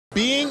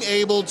Being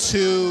able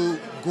to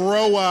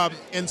grow up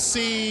and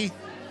see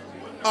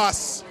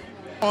us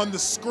on the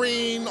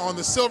screen, on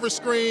the silver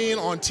screen,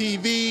 on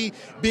TV,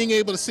 being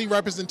able to see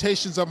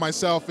representations of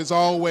myself has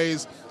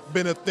always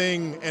been a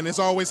thing, and it's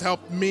always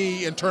helped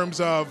me in terms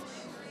of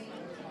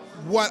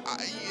what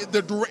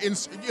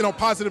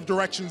positive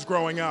directions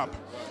growing up.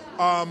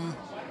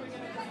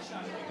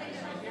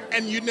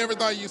 And you never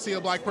thought you'd see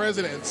a black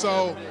president.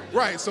 So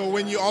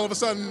when you all of a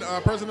sudden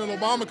President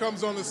Obama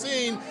comes on the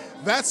scene,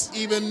 that's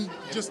even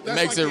just that's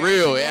makes like it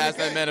real. It has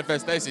that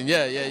manifestation.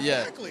 Yeah.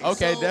 Exactly.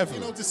 Okay, so,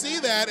 definitely. To see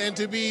that and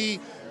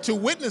to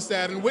witness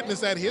that and witness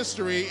that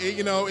history,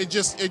 it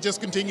just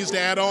continues to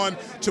add on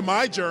to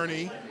my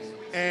journey,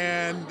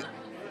 and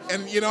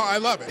I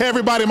love it. Hey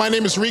everybody, my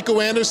name is Rico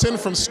Anderson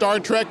from Star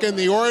Trek in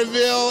the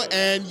Orville,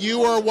 and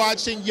you are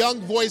watching Young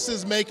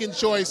Voices Making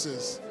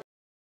Choices.